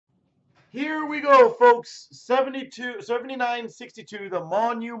Here we go, folks. 7962, the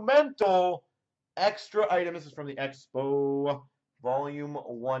Monumental extra item. This is from the Expo Volume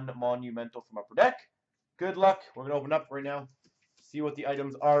 1 Monumental from Upper Deck. Good luck. We're going to open up right now, see what the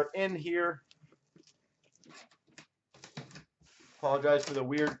items are in here. Apologize for the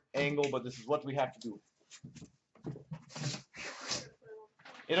weird angle, but this is what we have to do.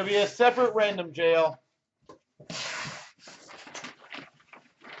 It'll be a separate random jail.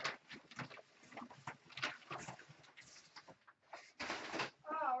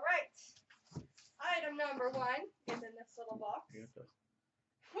 Item number 1 is in this little box.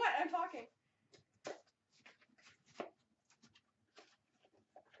 What? I'm talking.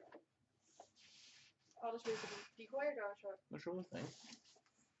 I'll just read the decoy or do I show it? I'll show the thing.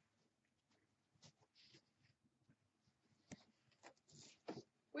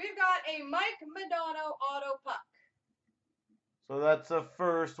 We've got a Mike Modano auto puck. So that's the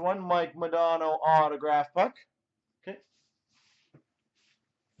first one, Mike Modano autograph puck. Okay.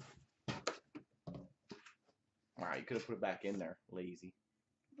 Alright, you could have put it back in there, lazy.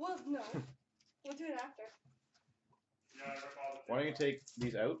 Well, no. We'll do it after. Why don't you take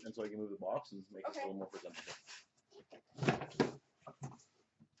these out and so I can move the box and make it a little more presentable.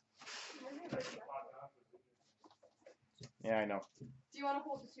 Yeah, I know. Do you want to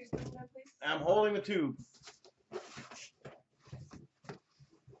hold the tube then, please? I'm holding the tube.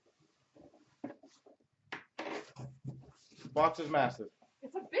 The box is massive.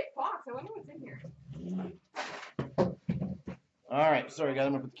 It's a big box. I wonder what's in here. Alright, sorry guys,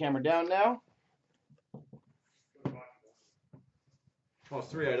 I'm going to put the camera down now. Oh, it's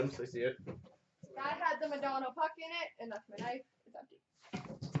 3 items. I see it. That had the Modano puck in it, and that's my knife. It's empty.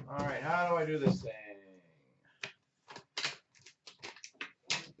 Alright, how do I do this thing?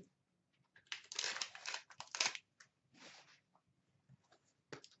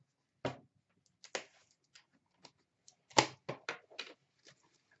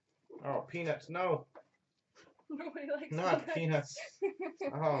 Oh, peanuts, no. Nobody likes Not peanuts.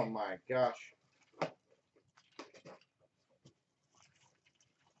 Oh my gosh.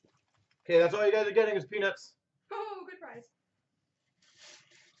 Okay, that's all you guys are getting is peanuts. Oh, good prize.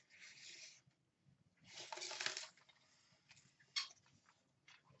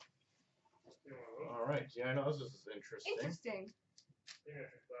 Alright, yeah, I know this is interesting. Interesting.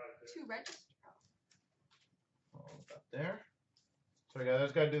 2 register. Oh, that there. Sorry guys, I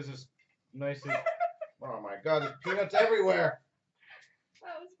just gotta do this nicely. Oh my god, there's peanuts everywhere.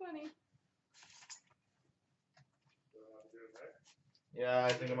 That was funny. Yeah,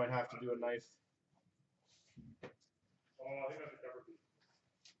 I think I might have to do a knife. Oh, I think that's a cover piece.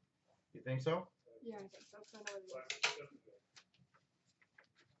 You think so? Yeah, I think so. I know what it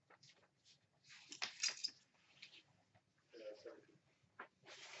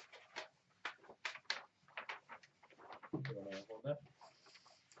is. Hold that.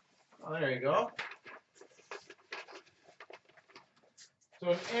 Oh, there you go. So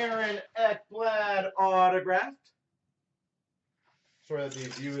an Aaron Ekblad autographed. Sorry that the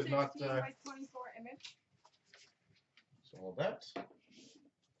view is not. 16 by 24 image. So hold that.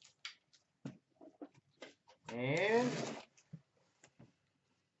 And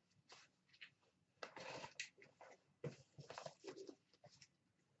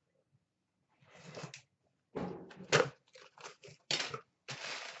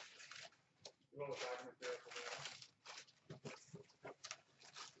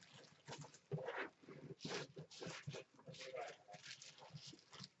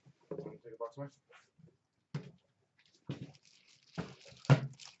take a box away.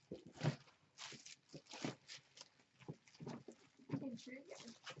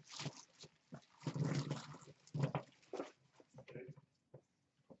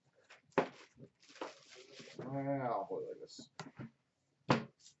 I'll hold it like this.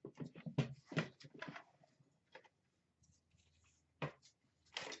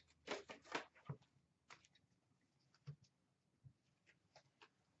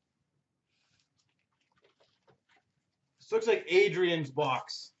 This looks like Adrian's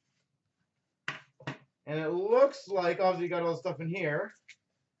box. And it looks like, obviously you got all the stuff in here.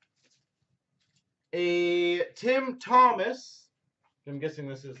 A Tim Thomas. I'm guessing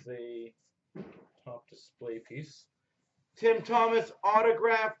this is the top display piece. Tim Thomas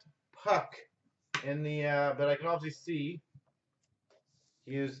autographed puck in the that I can obviously see.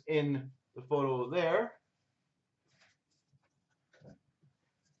 He is in the photo there.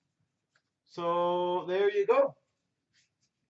 So there you go.